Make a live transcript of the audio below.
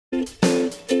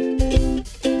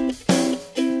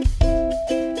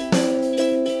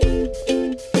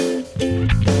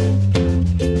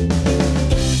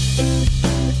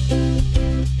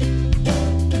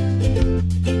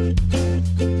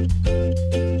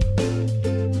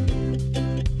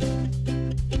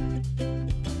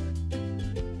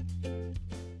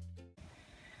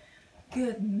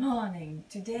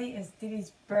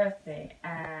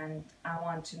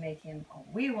want to make him, or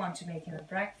we want to make him a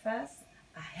breakfast,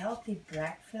 a healthy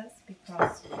breakfast,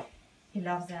 because he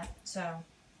loves that. So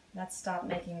let's start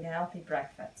making the healthy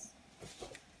breakfast.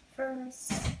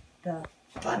 First, the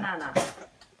banana.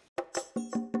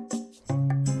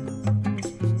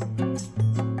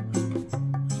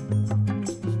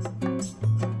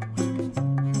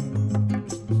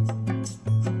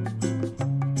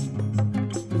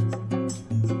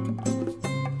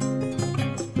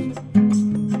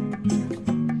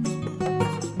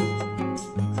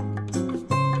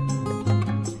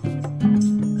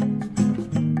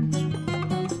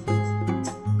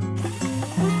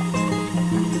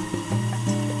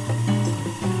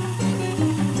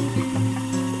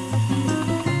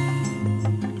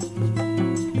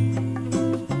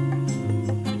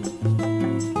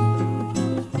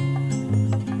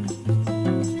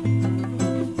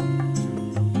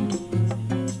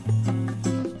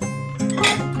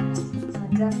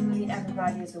 Definitely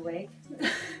everybody is awake.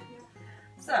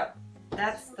 So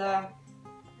that's the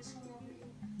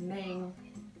main,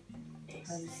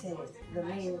 how do you say it? The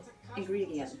main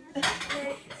ingredient. Let's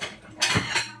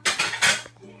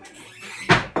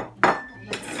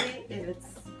see if it's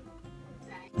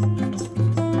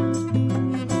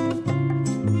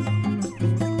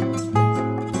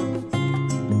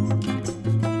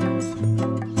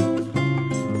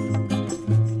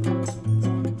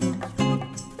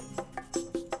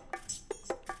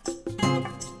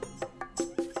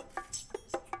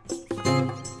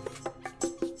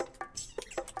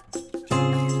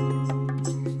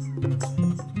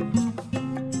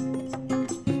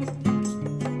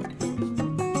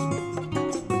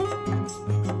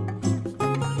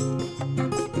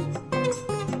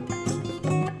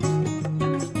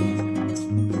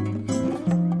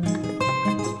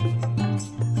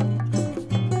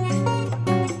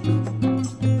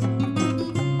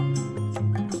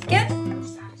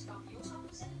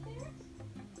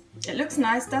It looks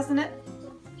nice, doesn't it?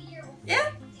 Yeah?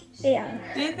 Yeah.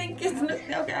 Do you think it looks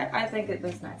okay? I think it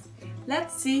looks nice.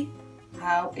 Let's see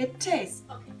how it tastes.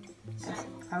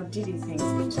 How Didi thinks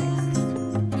it tastes.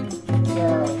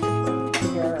 Girl.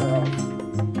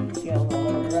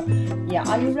 Yeah,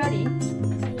 are you ready?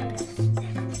 Yes.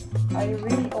 Are you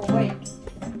really awake?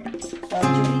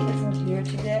 Julie isn't here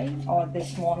today, or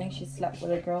this morning she slept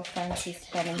with a girlfriend. She's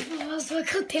coming. Was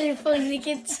ook op telefoon, ik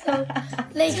het zo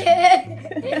liggen.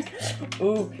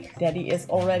 Ooh, Daddy is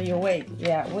already awake.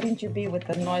 Yeah, wouldn't you be with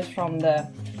the noise from the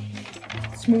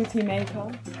smoothie maker?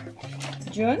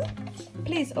 June,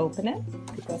 please open it,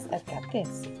 because I've got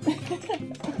this.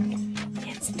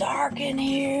 It's dark in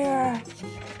here.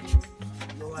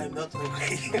 No, I'm not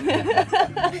okay.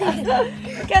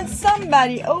 Can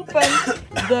somebody open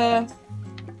the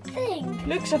Thing.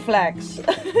 Luxaflex?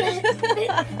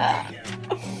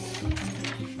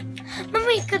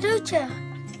 Mama, cadeautje.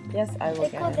 Yes, I will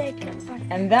Ik wil get it.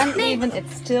 denken. And then even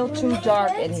it's still too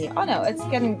dark in here. Oh no, it's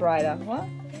getting brighter. What?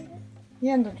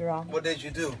 Yeah, in the drawer. What did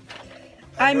you do?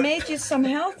 I made you some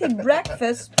healthy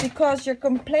breakfast because you're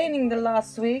complaining the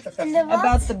last week En de wat?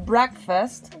 about the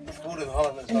breakfast Food in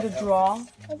Holland is in not the healthy. drawer,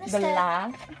 Wat is the dat?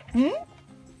 la.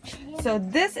 So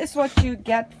this is what you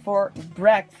get for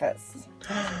breakfast.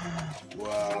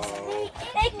 Wow.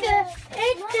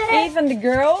 Even the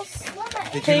girls,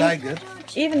 Did you like it?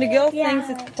 even the girl Yeah. thinks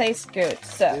it tastes good.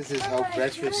 So This is how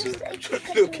breakfast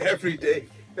should look every day.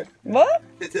 what?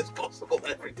 It is possible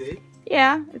every day.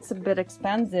 Yeah, it's a bit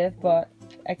expensive, but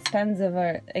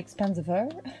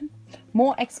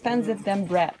more expensive than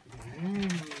bread.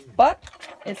 But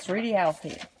it's really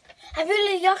healthy. Hebben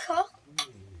jullie jacht?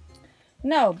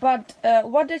 No, but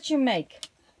what did you make?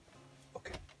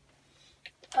 Okay.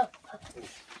 Oh.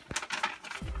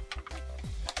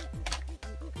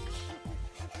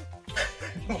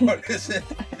 What is it?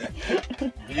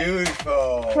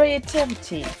 Beautiful.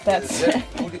 Creativity. That's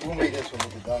Hoe made this one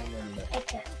with the diamond?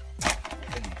 Ik.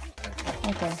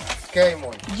 okay. Kei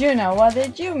mooi. Juno, what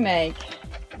did you make?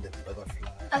 The butterfly.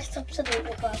 Als het op z'n doen,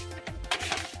 ik wel.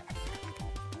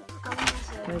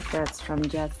 That's from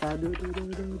Jetta.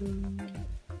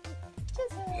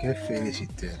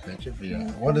 Gefeliciteerd met je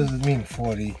verjaardag. What does it mean,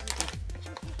 40?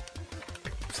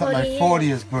 It's not my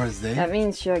 40 40th birthday. That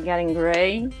means you're getting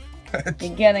gray.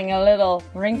 You're getting a little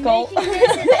wrinkle.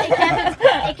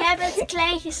 Ik heb het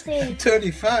klein geschreven.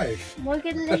 35. Moet ik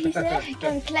het lezen? Ik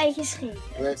heb het klein geschreven.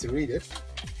 Do I have to read it?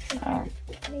 Oh.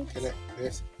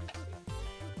 Yes.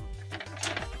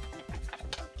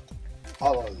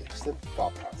 Allerliefste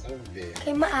papa en weer. Ik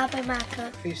ga mijn apen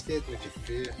maken. Gefeliciteerd met je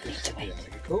 40ste verjaardag.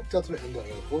 Ik hoop dat we in de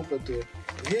Europa-tour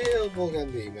heel veel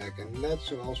gaan meemaken. Net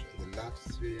zoals we in de laatste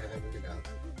 2 jaar hebben gedaan.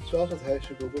 Zoals het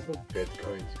huisverkopen van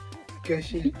bitcoins.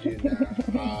 Kusje, Juna.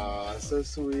 Ah, so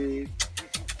sweet.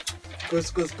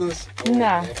 Kus. Oh, Nah.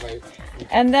 yeah, my-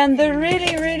 And then the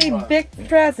really big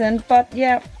present, but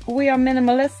yeah, we are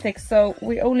minimalistic, so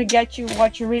we only get you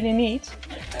what you really need.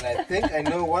 And I think I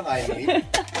know what I need.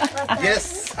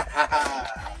 Yes!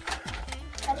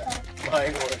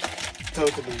 Mine was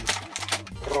totally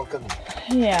broken.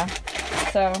 Yeah,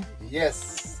 so,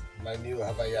 Yes! My new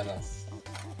Havaianas.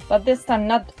 but this time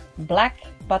not black,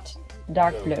 but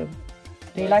dark blue.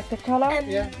 Do you like the color?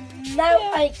 Yeah. Now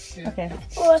I Okay.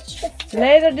 watch it.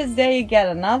 Later this day you get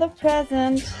another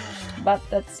present, but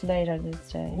that's later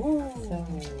this day. Ooh. So,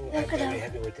 I'm very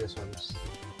happy with this one.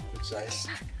 Good size.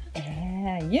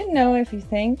 yeah, you know if you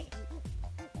think.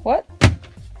 What?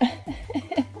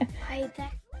 Hide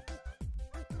that.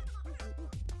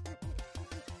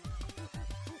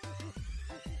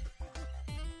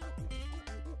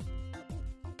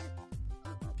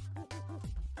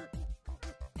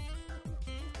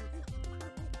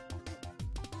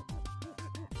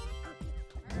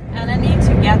 And I need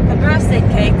to get the birthday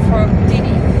cake for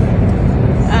Didi.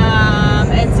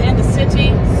 It's in the city,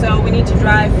 so we need to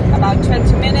drive about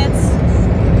 20 minutes.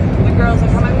 The girls are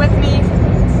coming with me.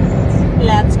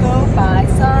 Let's go buy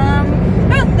some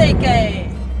birthday cake.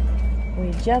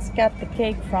 We just got the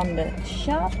cake from the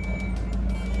shop,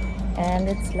 and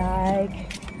it's like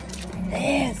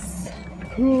this.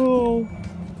 Cool.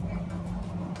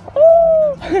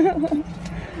 Woo!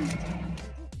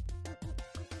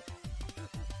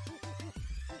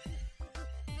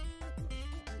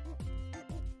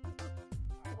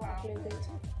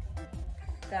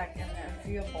 Daar een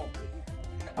vuurbom.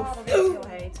 Oh, dat is heel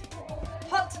heet.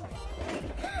 Hot!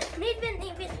 Niet.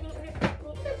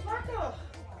 Wakker.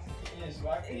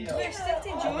 Waar zit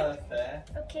die, John?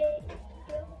 Oké.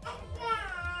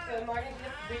 Mag ik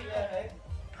dit bieden?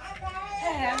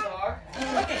 Ja.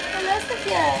 Oké. Een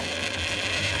lustigje.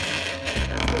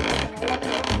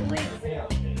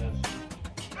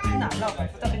 Nou, loop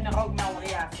even dat ik nog ook nou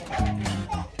ja.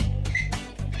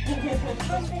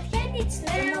 Wat vind jij niet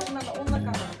snel? Naar de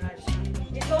onderkant van het huis.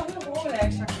 Ik loop nog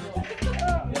behoorlijk, zak ik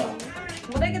door.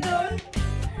 Moet ik het doen?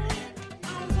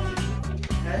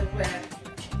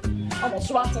 Allemaal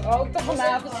zwarte rook toch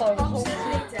vanavond zo.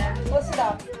 Wat is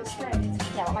dat?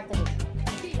 Ja, wat maakt dat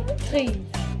niet? 3,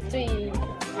 2.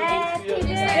 Happy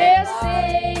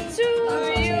birthday to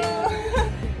you.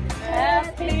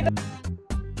 Happy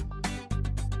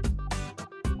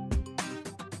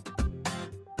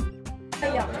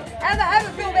Ja. En we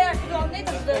hebben veel werk gedaan, niet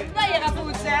als de player aan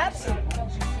voet zet.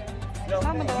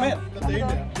 Ga maar door.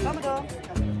 Ga maar door.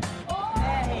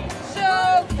 Nee.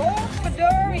 Zo,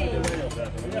 godverdorie.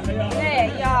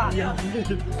 Nee, ja. Dat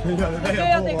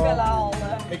gebeurt ik wel al.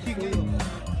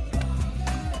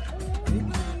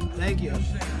 Thank you.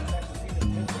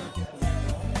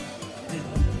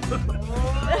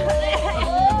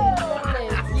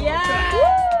 Ja.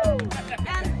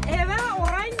 En hij wel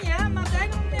oranje, maar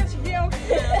denk ook net zo geel.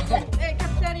 Ik heb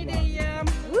geen idee.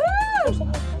 Woe!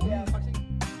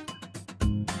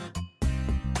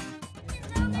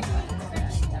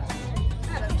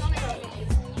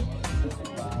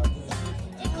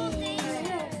 Ik wil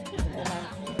deze.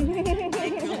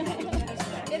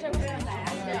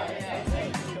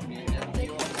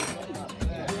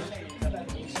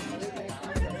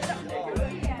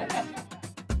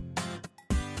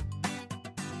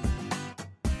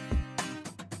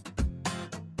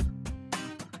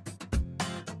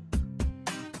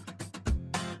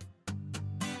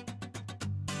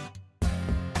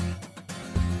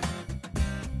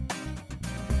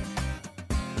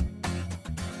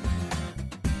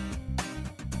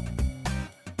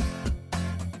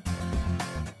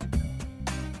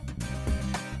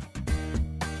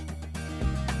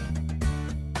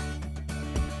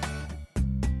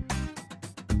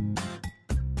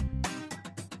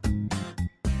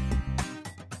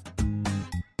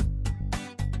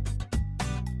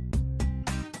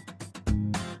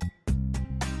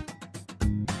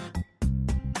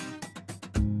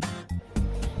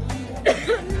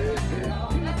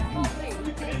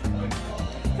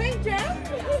 Vind je?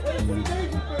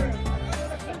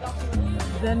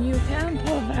 The new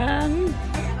camper van.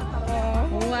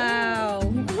 Wow.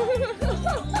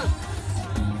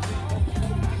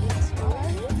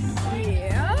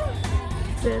 Yeah.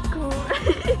 That's cool.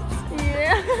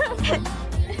 Yeah.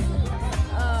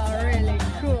 Oh, really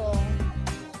cool.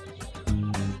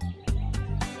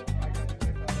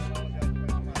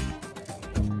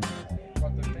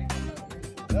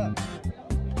 Ja.